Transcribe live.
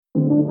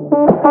You're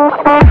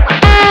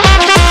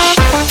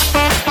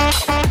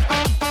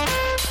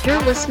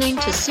listening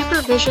to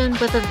Supervision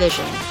with a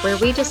Vision, where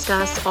we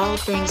discuss all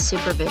things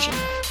supervision.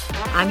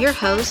 I'm your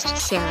host,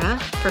 Sarah,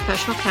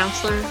 professional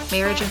counselor,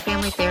 marriage and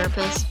family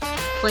therapist,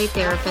 play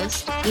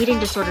therapist, eating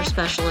disorder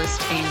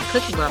specialist, and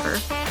cookie lover,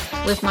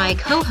 with my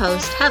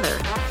co-host, Heather,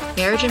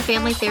 marriage and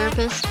family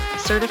therapist,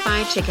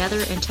 certified Together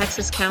in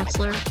Texas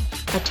counselor,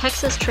 a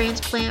Texas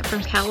transplant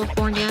from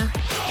California,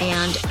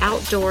 and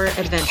outdoor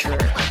adventurer.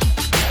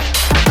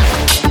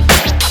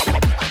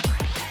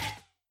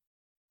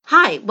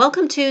 Hi,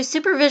 welcome to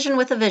Supervision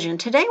with a Vision.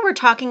 Today we're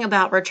talking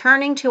about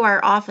returning to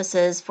our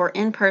offices for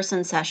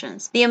in-person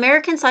sessions. The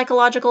American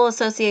Psychological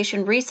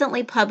Association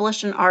recently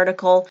published an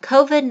article,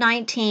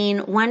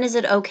 COVID-19, When is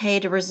it okay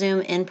to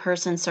resume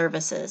in-person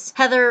services?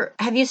 Heather,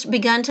 have you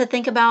begun to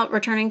think about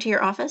returning to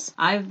your office?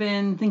 I've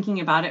been thinking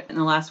about it in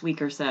the last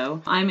week or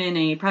so. I'm in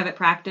a private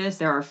practice.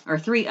 There are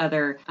three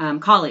other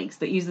colleagues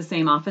that use the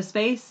same office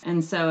space,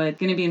 and so it's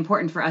going to be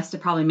important for us to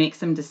probably make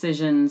some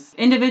decisions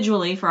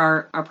individually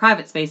for our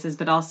private spaces,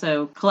 but also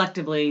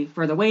collectively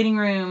for the waiting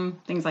room,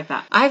 things like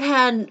that. I've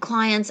had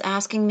clients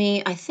asking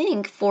me, I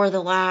think for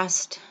the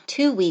last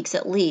 2 weeks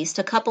at least,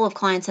 a couple of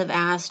clients have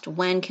asked,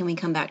 when can we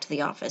come back to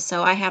the office?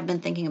 So I have been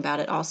thinking about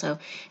it also,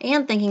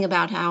 and thinking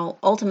about how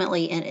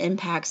ultimately it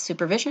impacts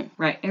supervision.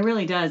 Right. It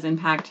really does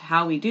impact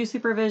how we do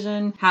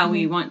supervision, how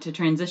we want to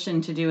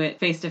transition to do it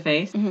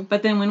face-to-face.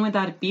 But then when would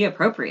that be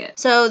appropriate?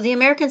 So the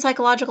American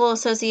Psychological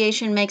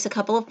Association makes a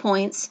couple of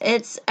points.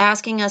 It's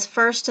asking us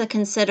first to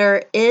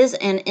consider, is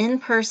an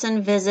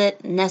in-person visit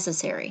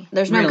necessary?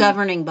 There's no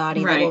governing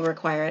body that will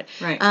require it.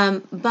 Right.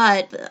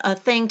 But a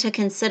thing to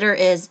consider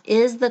is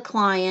the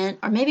client,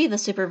 or maybe the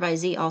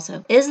supervisee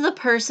also, is the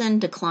person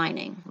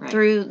declining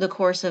through the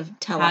course of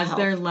telehealth? Has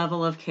their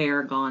level of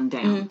care gone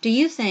down? Do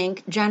you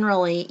think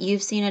generally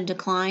you've seen a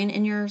decline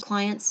in your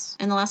clients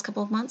in the last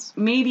couple of months?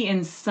 Maybe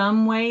in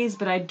some ways,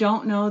 but I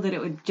don't know that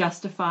it would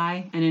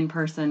justify an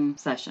in-person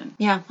session.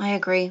 Yeah, I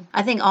agree.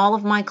 I think all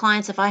of my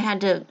clients, if I had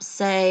to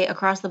say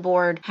across the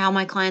board how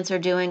my clients are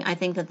doing, I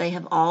think that they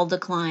have all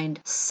declined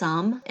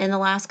some in the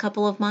last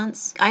couple of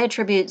months. I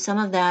attribute some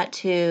of that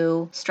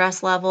to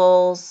stress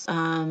levels,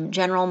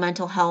 general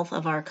mental health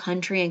of our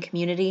country and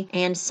community,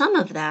 and some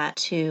of that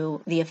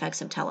to the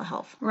effects of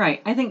telehealth. Right.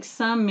 I think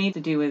some may have to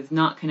do with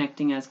not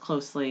connecting as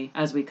closely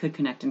as we could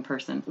connect in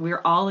person.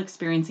 We're all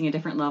experiencing a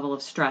different level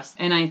of stress.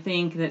 And I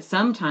think that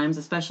sometimes,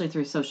 especially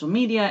through social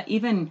media,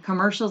 even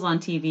commercials on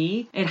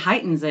TV, it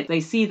heightens it.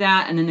 They see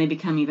that and then they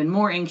become even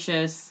more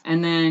anxious.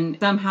 And then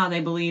somehow they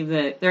believe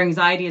that their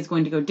anxiety is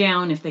going to go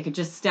down if they could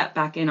just step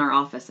back in our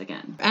office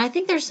again. And I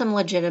think there's some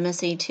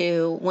legitimacy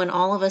to when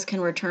all of us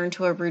can return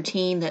to a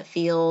routine that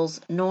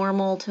feels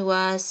normal to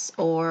us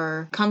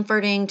or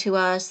comforting to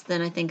us,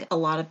 then I think a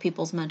lot of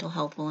people's mental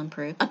health will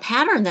improve. A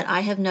pattern that I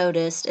have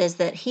noticed is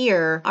that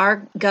here,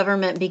 our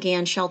government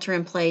began shelter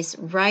in place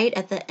right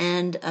at the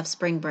end of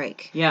spring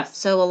break. Yes.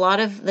 So a lot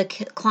of the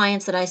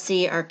clients that I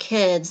see are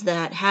kids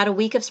that had a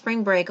week of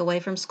spring break away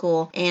from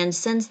school and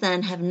since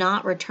then have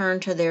not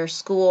returned to their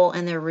school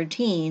and their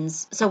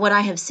routines. So what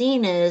I have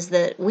seen is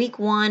that week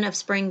 1 of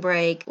spring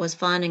break was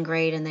fun and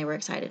great and they were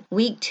excited.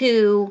 Week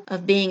 2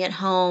 of being at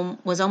home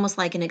was almost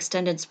like an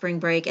extended spring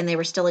break and they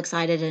were still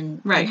excited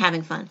and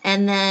having fun.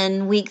 And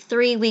then week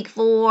 3, week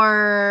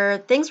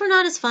 4, things were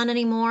not as fun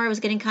anymore. It was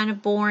getting kind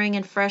of boring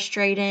and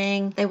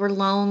frustrating. They were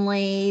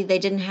lonely. They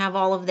didn't have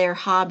all of their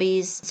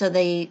hobbies, so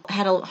they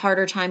had a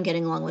harder time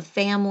getting along with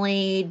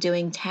family,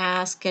 doing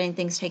tasks, getting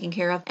things taken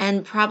care of.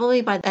 And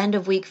probably by the end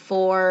of week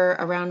 4,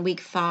 around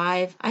week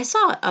 5, I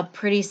saw a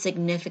pretty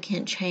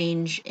significant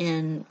change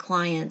in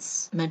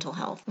clients' mental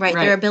health.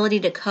 Their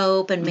ability to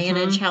cope and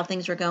manage how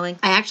things were going.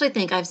 I actually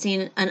think I've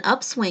seen an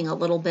upswing a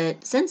little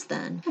bit since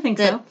then. I think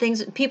so.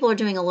 People are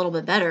doing a little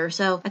bit better.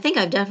 So I think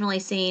I've definitely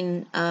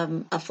seen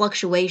a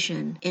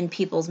fluctuation in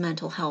people's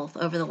mental health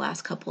over the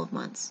last couple of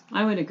months.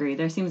 I would agree.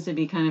 There seems to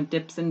be kind of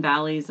dips and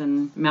valleys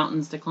and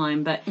mountains to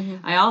climb, but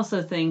I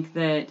also think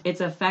that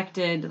it's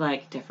affected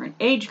like different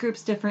age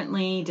groups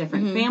differently,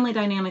 different family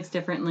dynamics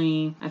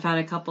differently. I've had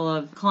a couple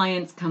of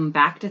clients come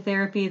back to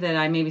therapy that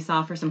I maybe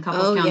saw for some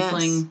couples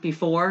counseling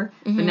before,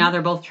 but now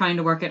they're both trying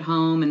to work at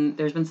home and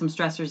there's been some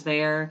stressors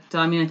there. So,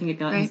 I mean, I think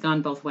it has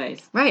gone both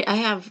ways. Right. I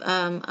have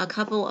a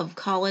couple of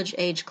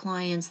college-age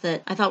clients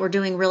that I thought were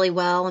doing really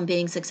well and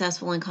being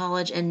successful in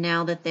college, and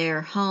now that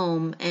they're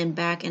home and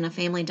back in a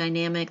family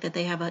dynamic that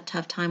they have a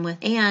tough time with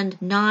and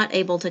not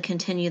able to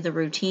continue the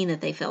routine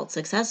that they felt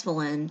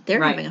successful in,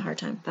 they're having a hard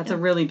time. That's a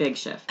really big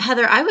shift.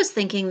 Heather, I was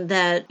thinking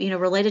that,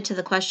 related to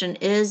the question,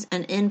 is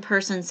an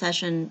in-person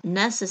session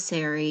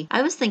necessary?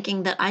 I was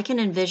thinking that I can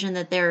envision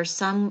that there are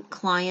some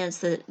clients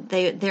that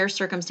their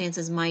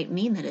circumstances might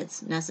mean that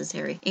it's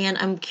necessary. And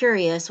I'm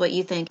curious, curious what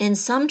you think. In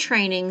some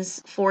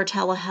trainings for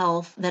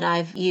telehealth that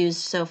I've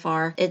used so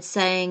far, it's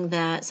saying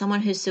that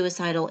someone who's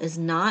suicidal is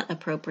not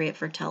appropriate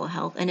for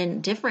telehealth. And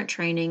in different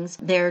trainings,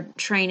 they're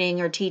training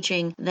or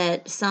teaching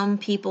that some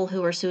people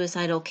who are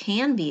suicidal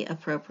can be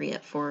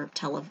appropriate for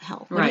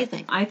telehealth. What do you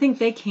think? I think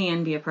they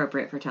can be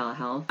appropriate for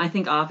telehealth. I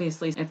think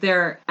obviously if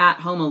they're at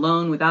home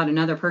alone without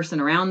another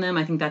person around them,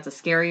 I think that's a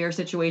scarier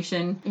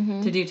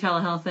situation to do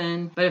telehealth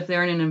in. But if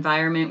they're in an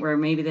environment where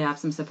maybe they have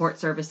some support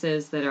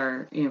services that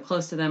are,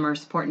 close to them or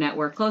support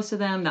network close to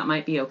them, that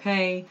might be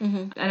okay.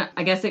 And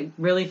I guess it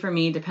really, for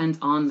me, depends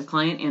on the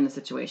client and the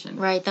situation.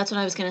 Right. That's what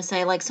I was going to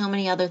say. Like so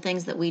many other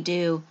things that we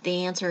do,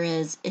 the answer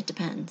is it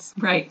depends.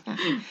 Right.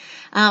 Yeah.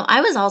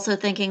 I was also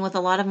thinking with a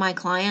lot of my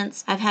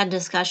clients, I've had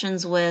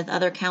discussions with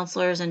other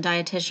counselors and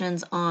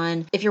dietitians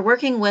on if you're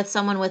working with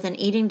someone with an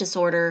eating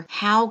disorder,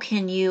 how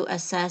can you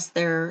assess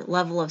their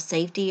level of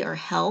safety or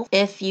health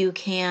if you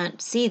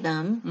can't see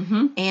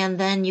them and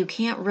then you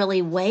can't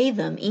really weigh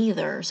them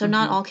either. So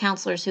not all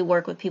counselors who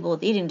work with people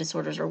with eating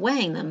disorders are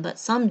weighing them, but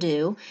some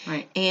do.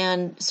 Right.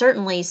 And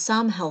certainly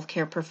some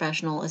healthcare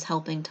professional is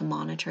helping to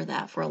monitor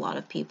that for a lot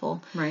of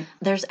people. Right.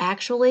 There's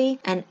actually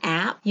an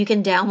app you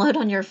can download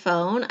on your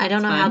phone. I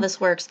don't know how this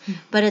works,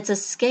 but it's a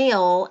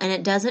scale and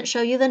it doesn't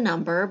show you the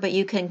number, but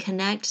you can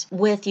connect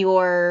with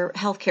your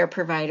healthcare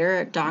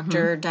provider,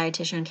 doctor,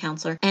 dietitian,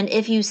 counselor. And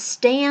if you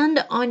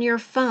stand on your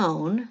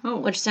phone,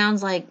 which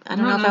sounds like, I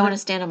don't know if I want to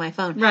stand on my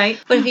phone. Right.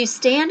 But if you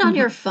stand on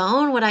your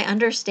phone, what I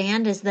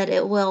understand is that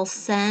it will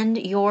send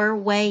your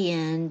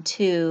weigh-in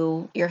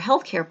to your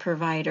healthcare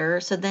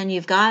provider. So then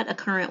you've got a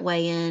current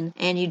weigh-in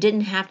and you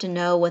didn't have to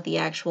know what the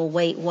actual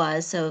weight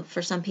was. So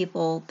for some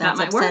people,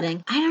 that's upsetting.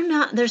 Work. I don't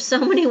know. There's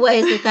so many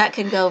ways that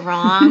could go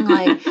wrong.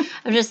 Like,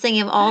 I'm just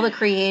thinking of all the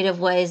creative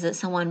ways that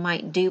someone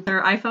might dupe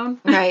their iPhone.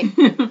 Right.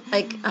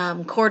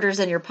 Like quarters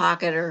in your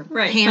pocket or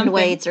hand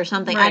weights or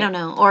something. Right. I don't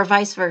know. Or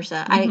vice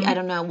versa. I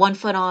don't know. 1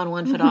 foot on,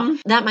 1 foot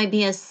off. That might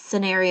be a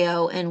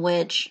scenario in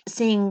which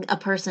seeing a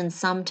person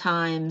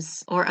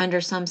sometimes or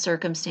under some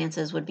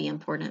circumstances would be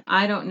important.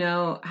 I don't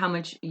know how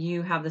much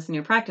you have this in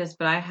your practice,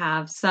 but I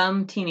have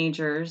some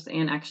teenagers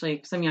and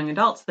actually some young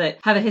adults that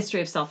have a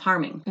history of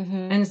self-harming.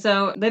 And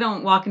so they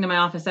don't walk into my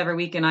office every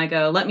week and I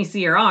go, let me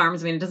see your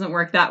arms. I mean, it doesn't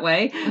work that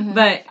way,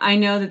 but I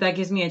know that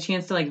gives me a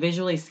chance to like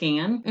visually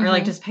scan or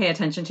like just pay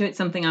attention to it.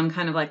 Something I'm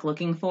kind of like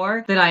looking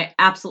for that I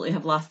absolutely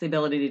have lost the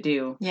ability to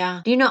do.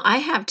 Yeah. I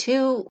have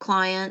 2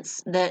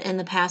 clients that in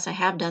the past I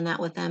have done that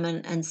with them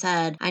and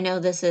said, I know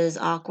this is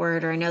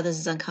awkward or I know this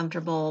is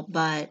uncomfortable,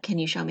 but can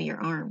you show me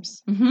your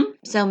arms?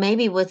 So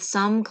maybe with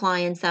some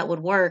clients that would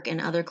work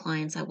and other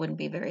clients that wouldn't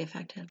be very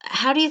effective.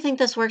 How do you think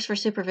this works for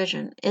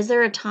supervision? Is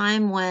there a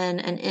time when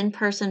an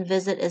in-person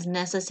visit is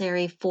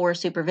necessary for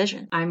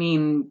supervision? I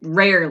mean,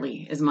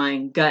 rarely is my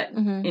gut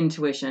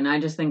intuition. I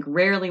just think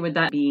rarely would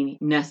that be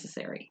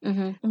necessary.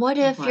 What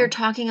if you're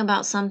talking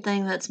about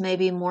something that's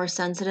maybe more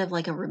sensitive,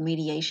 like a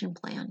remediation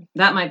plan?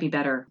 That might be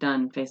better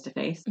done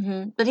face-to-face.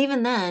 But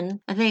even then,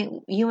 I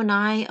think you and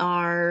I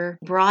are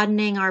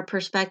broadening our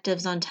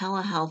perspectives on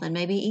telehealth, and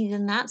maybe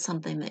even that's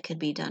something that could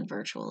be done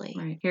virtually.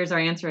 Right. Here's our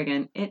answer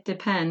again. It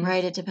depends.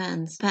 Right, it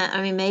depends.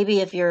 I mean, maybe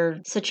if your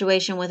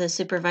situation with a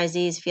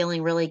supervisee is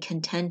feeling really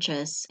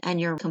contentious and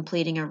you're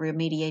completing a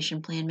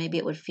remediation plan, maybe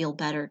it would feel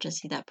better to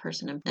see that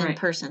person in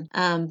person.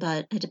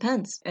 But it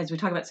depends. As we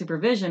talk about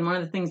supervision, one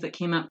of the things that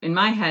came up in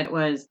my head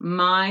was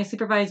my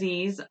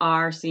supervisees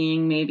are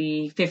seeing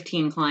maybe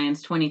 15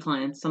 clients, 20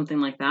 clients, something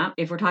like that.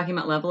 If we're talking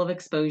about level of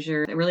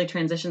exposure, it really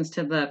transitions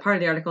to the part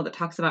of the article that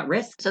talks about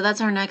risk. So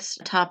that's our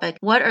next topic.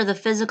 What are the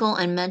physical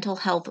and mental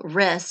health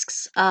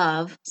risks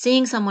of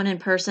seeing someone in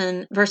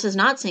person versus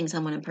not seeing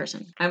someone in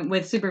person?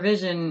 With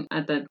supervision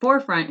at the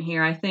forefront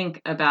here, I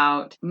think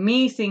about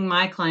me seeing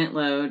my client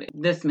load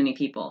this many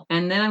people.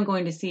 And then I'm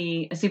going to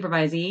see a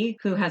supervisee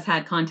who has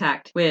had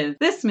contact with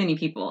this many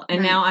people.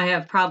 And now I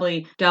have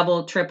probably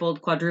doubled,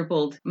 tripled,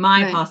 quadrupled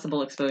my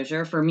possible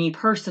exposure for me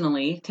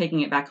personally,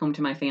 taking it back home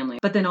to my family,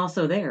 but then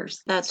also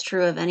theirs. That's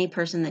true of any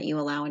person that you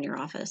allow in your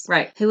office.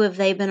 Right. Who have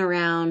they been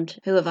around?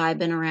 Who have I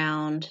been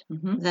around?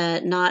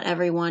 That not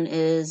everyone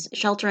is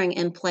sheltering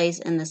in place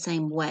in the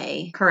same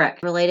way.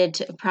 Correct. Related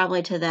to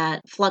probably to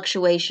that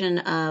fluctuation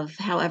of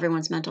how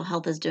everyone's mental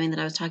health is doing that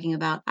I was talking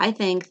about. I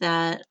think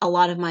that a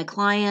lot of my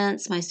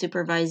clients, my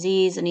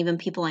supervisees, and even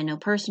people I know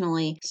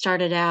personally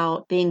started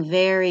out being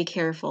very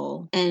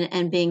careful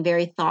and being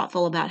very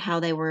thoughtful about how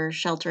they were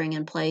sheltering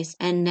in place.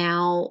 And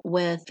now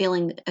with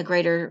feeling a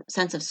greater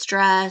sense of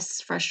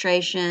stress,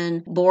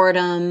 frustration,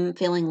 boredom,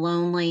 feeling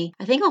lonely,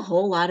 I think a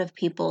whole lot of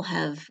people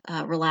have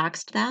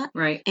relaxed that.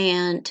 Right.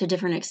 And to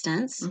different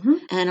extents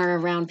and are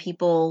around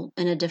people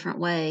in a different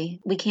way.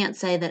 We can't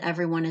say that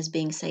everyone is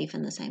being safe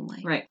in the same way.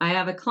 Right. I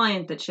have a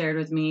client that shared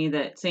with me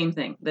that same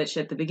thing, that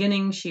at the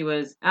beginning she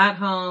was at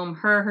home,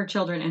 her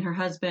children, and her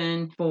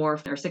husband for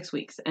 6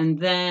 weeks. And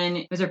then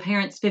it was her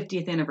parents'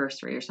 50th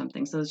anniversary or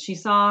something. So she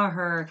saw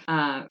her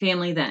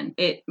family then.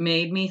 It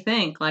made me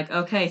think like,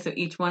 okay, so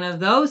each one of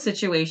those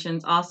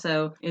situations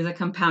also is a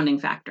compounding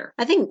factor.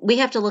 I think we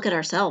have to look at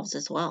ourselves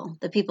as well.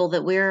 The people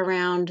that we're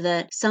around,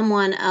 that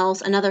someone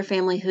else, another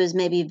family who's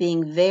maybe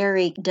being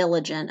very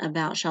diligent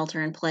about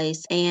shelter in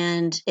place.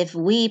 And if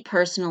we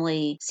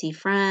personally see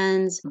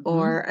friends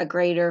or a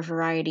greater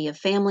variety of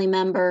family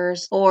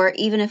members, or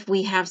even if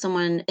we have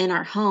someone in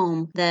our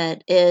home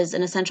that is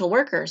an essential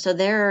worker, so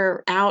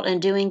they're out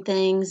and doing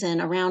things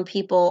and around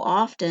people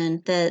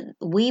often, that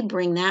we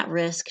bring that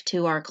risk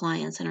to our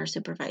clients and our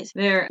supervisors.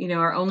 There,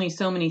 are only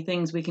so many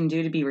things we can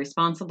do to be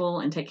responsible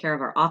and take care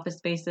of our office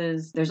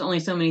spaces. There's only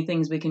so many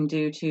things we can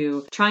do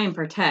to try and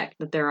protect,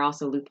 but there are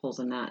also loopholes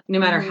in that. No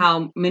matter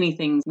how many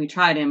things we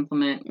try to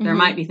implement, there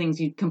might be things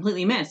you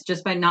completely miss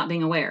just by not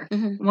being aware.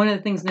 One of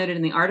the things noted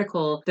in the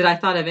article that I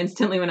thought of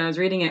instantly when I was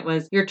reading it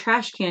was your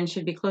trash can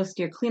should be close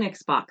to your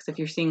Kleenex box if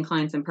you're seeing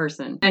clients in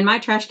person. And my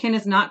trash can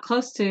is not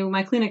close to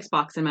my Kleenex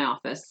box in my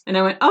office. And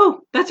I went,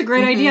 oh, that's a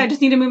great idea. I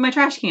just need to move my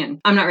trash can.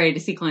 I'm not ready to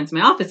see clients in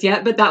my office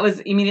yet, but that was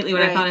immediately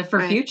what I thought of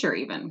for future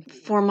even.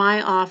 For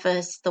my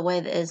office, the way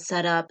that is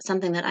set up,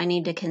 something that I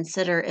need to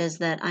consider is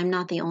that I'm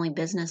not the only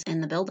business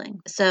in the building.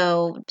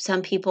 So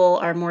some people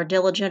are more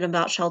diligent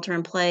about shelter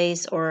in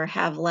place or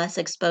have less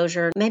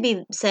exposure.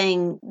 Maybe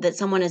saying that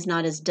someone is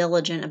not as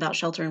diligent about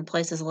shelter in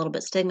place is a little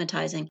bit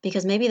stigmatizing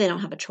because maybe they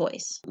don't have a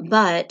choice.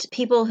 But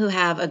people who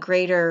have a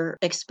greater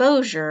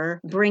exposure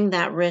bring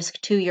that risk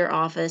to your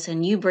office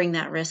and you bring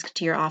that risk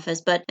to your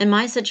office. But in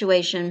my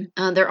situation,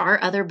 there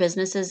are other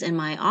businesses in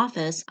my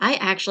office. I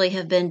actually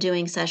have been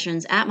doing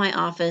sessions at my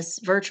office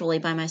virtually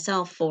by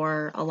myself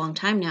for a long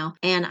time now,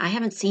 and I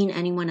haven't seen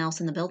anyone else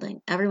in the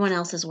building. Everyone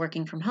else is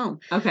working from home.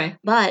 Okay.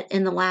 But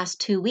in the last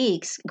 2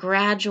 weeks,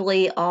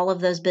 gradually all of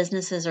those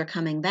businesses are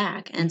coming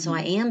back. And so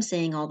I am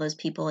seeing all those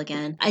people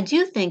again. I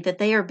do think that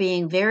they are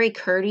being very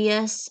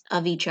courteous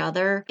of each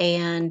other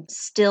and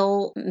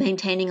still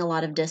maintaining a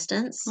lot of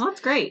distance. Well,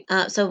 that's great.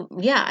 So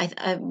yeah,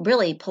 I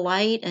really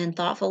polite and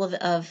thoughtful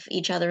of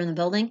each other in the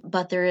building,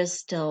 but there is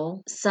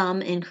still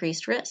some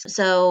increased risk.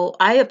 So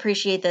I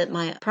appreciate that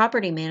my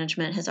property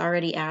management has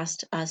already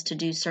asked us to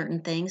do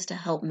certain things to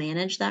help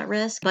manage that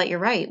risk. But you're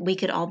right, we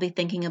could all be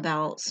thinking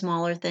about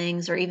smaller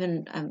things or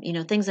even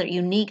things that are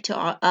unique to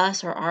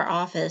us or our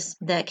office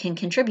that can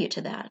contribute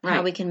to that.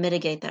 How we can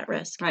mitigate that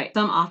risk. Right.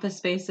 Some office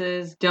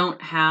spaces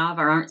don't have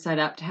or aren't set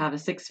up to have a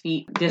 6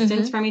 feet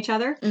distance from each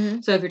other.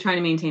 So if you're trying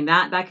to maintain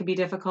that could be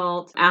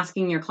difficult.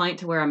 Asking your client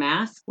to wear a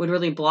mask would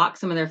really block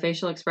some of their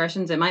facial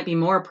expressions. It might be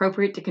more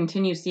appropriate to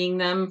continue seeing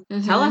them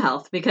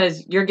telehealth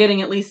because you're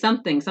getting at least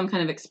something, some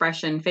kind of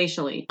expression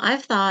facially.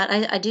 I've thought,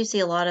 I do see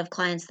a lot of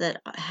clients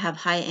that have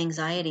high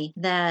anxiety,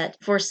 that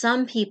for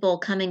some people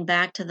coming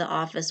back to the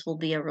office will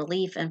be a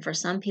relief, and for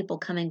some people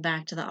coming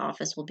back to the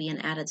office will be an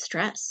added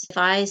stress. If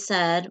I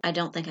said, I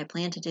don't think I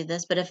plan to do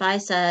this, but if I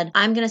said,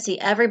 I'm going to see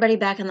everybody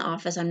back in the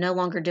office, I'm no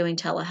longer doing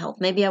telehealth.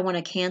 Maybe I want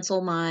to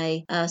cancel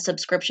my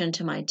subscription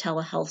to my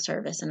telehealth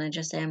service, and I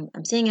just say,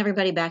 I'm seeing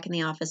everybody back in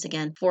the office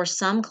again. For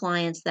some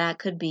clients, that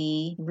could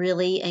be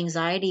really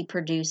anxiety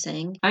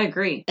producing. I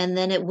agree. And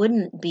then it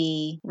wouldn't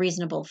be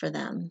reasonable for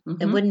them.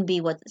 It wouldn't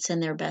be what's in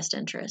their best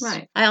interest.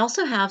 Right. I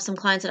also have some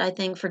clients that I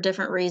think for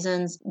different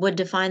reasons would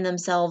define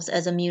themselves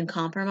as immune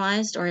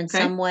compromised or in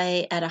some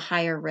way at a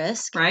higher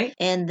risk. Right.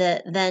 And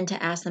that then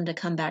to ask them to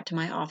come back to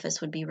my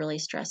office would be really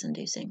stress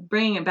inducing.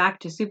 Bringing it back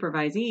to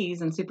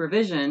supervisees and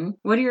supervision,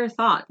 what are your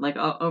thoughts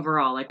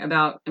overall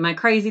about, am I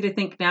crazy to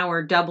think now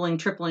we're doubling,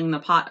 tripling the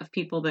pot of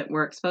people that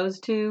we're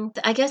exposed to?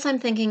 I guess I'm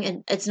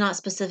thinking it's not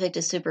specific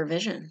to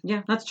supervision.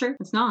 Yeah, that's true.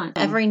 It's not.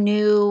 Every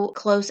new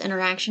close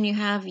interaction you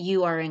have,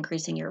 you are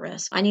increasing your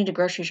risk. I need to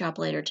grocery shop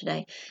later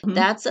today.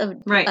 That's a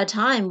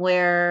time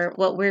where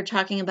what we're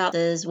talking about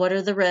is what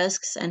are the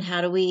risks and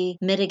how do we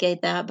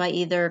mitigate that by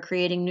either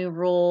creating new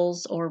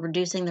rules or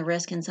reducing the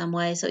risk in some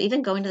way. So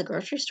even going to the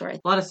grocery store. A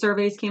lot of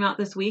surveys came out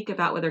this week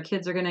about whether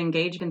kids are going to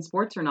engage in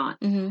sports or not.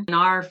 In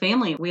our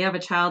family, we have a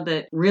child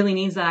that really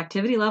needs that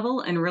activity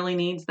level and really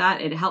needs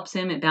that. It helps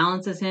him, it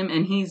balances him,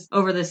 and he's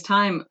over this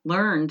time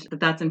learned that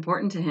that's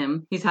important to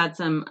him. He's had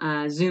some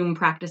Zoom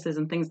practices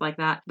and things like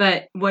that.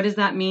 But what does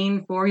that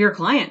mean for your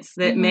clients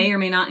that may or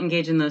may not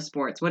engage in those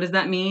sports? What does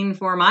that mean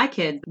for my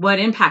kids? What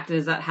impact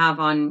does that have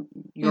on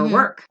your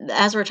work?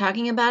 As we're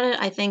talking about it,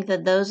 I think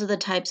that those are the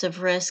types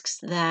of risks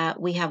that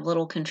we have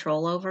little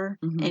control over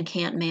and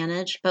can't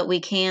manage. But we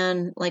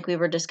can, like we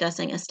were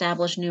discussing,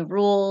 establish new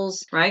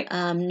rules,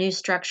 new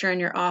structure in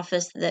your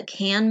office that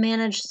can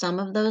manage some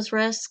of those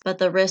risks. But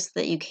the risks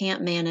that you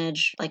can't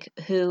manage, like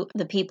who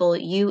the people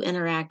you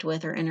interact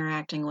with or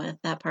interacting with,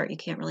 that part you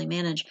can't really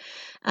manage.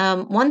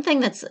 One thing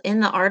that's in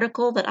the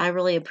article that I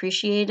really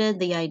appreciated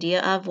the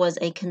idea of was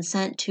a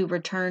consent to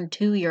return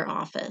to your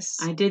office.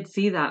 I did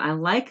see that. I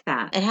like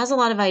that. It has a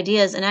lot of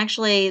ideas. And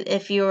actually,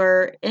 if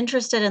you're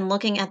interested in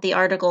looking at the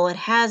article, it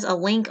has a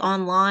link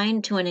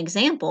online to an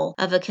example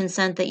of a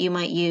consent that you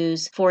might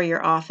use for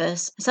your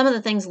office. Some of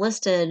the things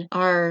listed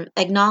are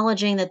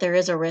acknowledging that there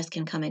is a risk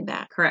in coming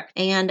back. Correct.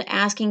 And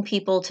asking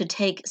people to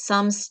take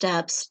some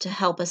steps to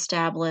help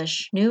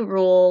establish new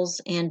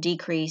rules and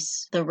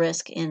decrease the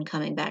risk in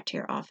coming back to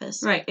your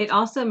office. Right. It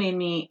also made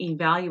me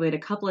evaluate a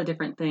couple of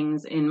different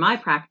things in my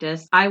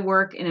practice. I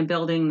work in a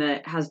building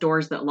that has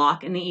doors that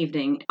lock in the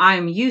evening.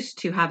 I'm used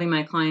to having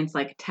my clients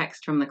like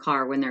text from the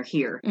car when they're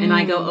here, and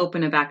I go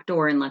open a back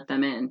door and let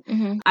them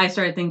in. I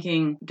started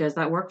thinking, does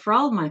that work for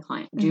all of my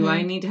clients? Do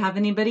I need to have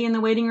anybody in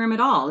the waiting room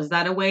at all? Is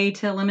that a way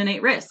to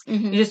eliminate risk?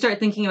 You just start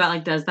thinking about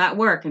like, does that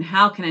work, and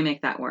how can I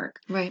make that work?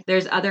 Right.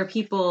 There's other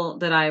people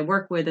that I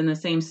work with in the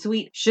same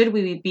suite. Should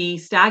we be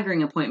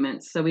staggering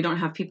appointments so we don't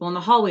have people in the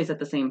hallways at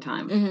the same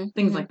time?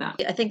 Things like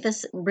that. I think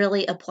this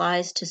really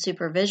applies to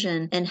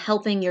supervision and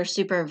helping your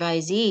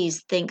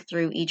supervisees think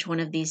through each one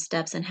of these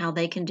steps and how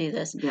they can do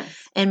this. Yes.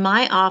 In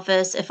my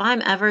office, if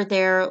I'm ever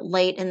there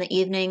late in the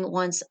evening,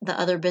 once the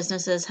other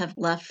businesses have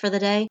left for the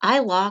day, I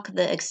lock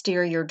the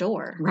exterior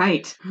door.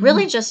 Right.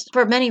 Really just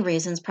for many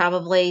reasons,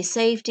 probably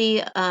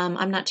safety.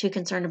 I'm not too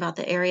concerned about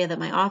the area that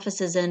my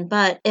office is in,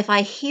 but if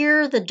I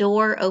hear the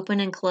door open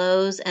and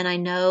close and I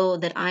know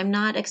that I'm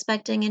not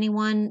expecting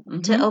anyone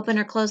to open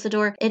or close the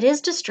door, it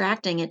is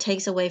distracting. It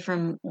takes away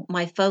from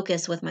my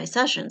focus with my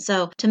session.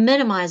 So to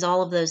minimize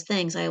all of those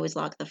things, I always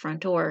lock the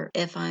front door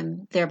if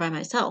I'm there by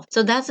myself.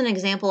 So that's an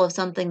example of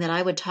something that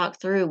I would talk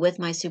through with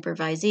my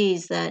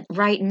supervisees, that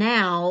right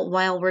now,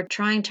 while we're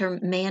trying to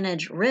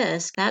manage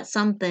risk, that's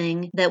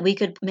something that we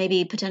could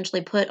maybe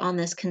potentially put on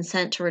this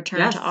consent to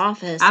return to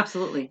office.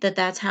 Absolutely.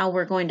 That's how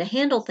we're going to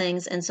handle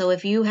things. And so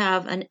if you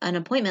have an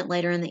appointment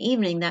later in the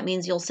evening, that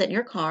means you'll sit in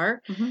your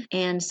car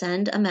and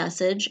send a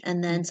message,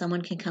 and then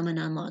someone can come and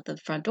unlock the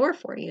front door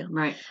for you.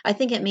 Right. I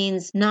think it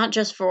means not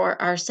just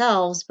for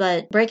ourselves,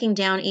 but breaking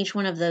down each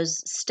one of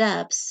those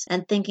steps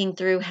and thinking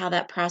through how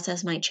that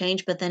process might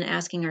change, but then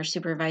asking our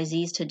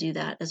supervisees to do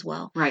that as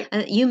well. Right.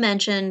 You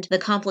mentioned the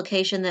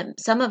complication that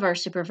some of our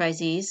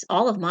supervisees,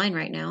 all of mine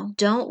right now,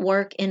 don't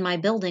work in my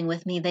building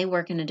with me. They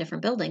work in a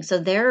different building. So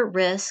their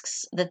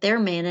risks that they're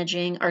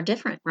managing are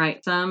different.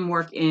 Right. Some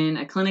work in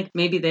a clinic.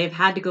 Maybe they've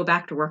had to go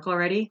back to work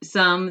already.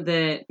 Some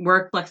that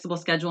work flexible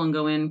schedule and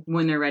go in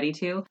when they're ready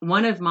to.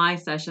 One of my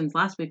sessions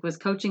last week was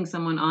coaching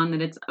someone on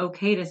that it's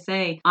okay to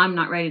say, I'm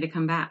not ready to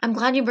come back. I'm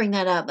glad you bring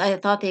that up. I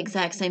thought the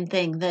exact same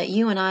thing, that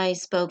you and I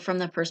spoke from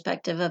the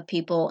perspective of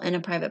people in a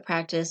private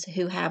practice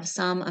who have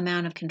some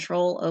amount of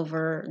control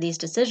over these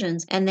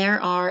decisions. And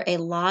there are a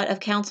lot of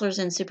counselors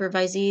and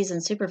supervisees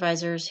and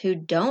supervisors who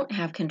don't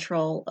have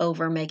control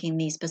over making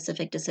these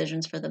specific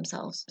decisions for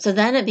themselves. So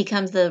then it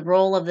becomes the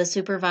role of the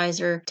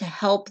supervisor to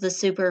help the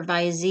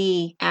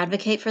supervisee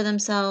advocate for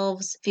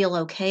themselves, feel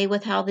okay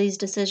with how these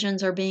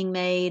decisions are being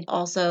made,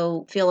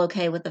 also feel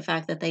okay with the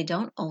fact that they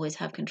don't always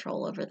have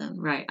control over them.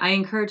 Right. I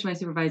encourage my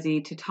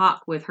supervisee to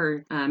talk with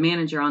her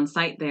manager on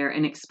site there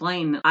and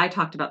explain that I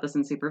talked about this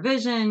in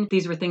supervision.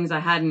 These were things I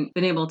hadn't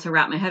been able to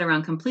wrap my head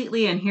around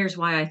completely, and here's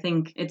why I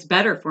think it's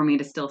better for me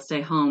to still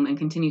stay home and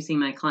continue seeing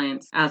my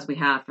clients as we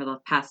have for the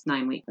past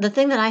 9 weeks. The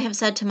thing that I have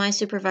said to my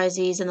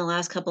supervisees in the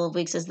last couple of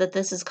weeks is that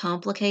this is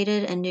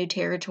complicated and new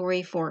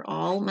territory for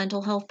all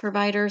mental health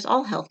providers,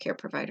 all healthcare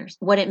providers.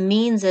 What it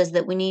means is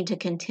that we need to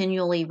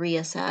continually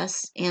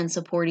reassess and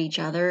support each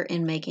other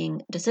in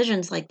making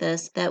decisions like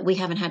this that we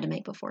haven't had to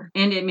make before.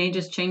 And it may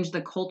just change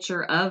the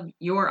culture of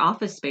your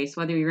office space,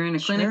 whether you're in a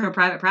clinic or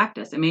private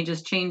practice. It may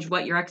just change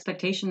what your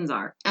expectations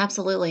are.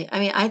 Absolutely. I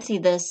mean, I see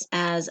this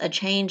as a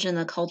change in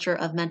the culture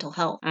of mental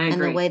health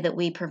and the way that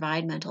we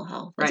provide mental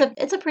health. Right.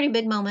 It's a pretty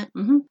big moment.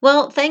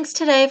 Well, thanks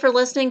today for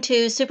listening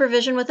to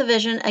Supervision with a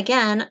Vision.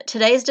 Again,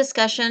 today's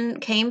discussion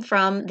came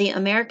from the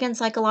American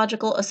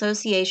Psychological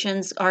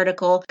Association's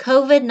article,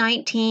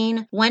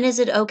 COVID-19, When is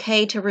it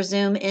okay to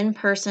resume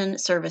in-person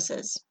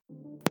services?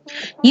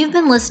 You've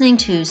been listening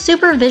to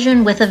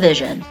Supervision with a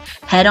Vision.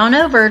 Head on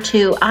over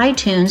to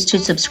iTunes to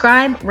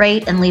subscribe,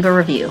 rate, and leave a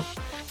review.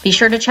 Be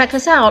sure to check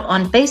us out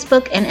on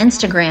Facebook and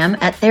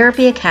Instagram at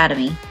Therapy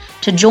Academy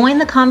to join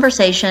the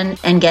conversation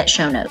and get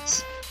show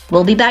notes.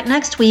 We'll be back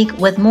next week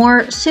with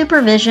more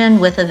Supervision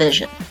with a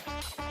Vision.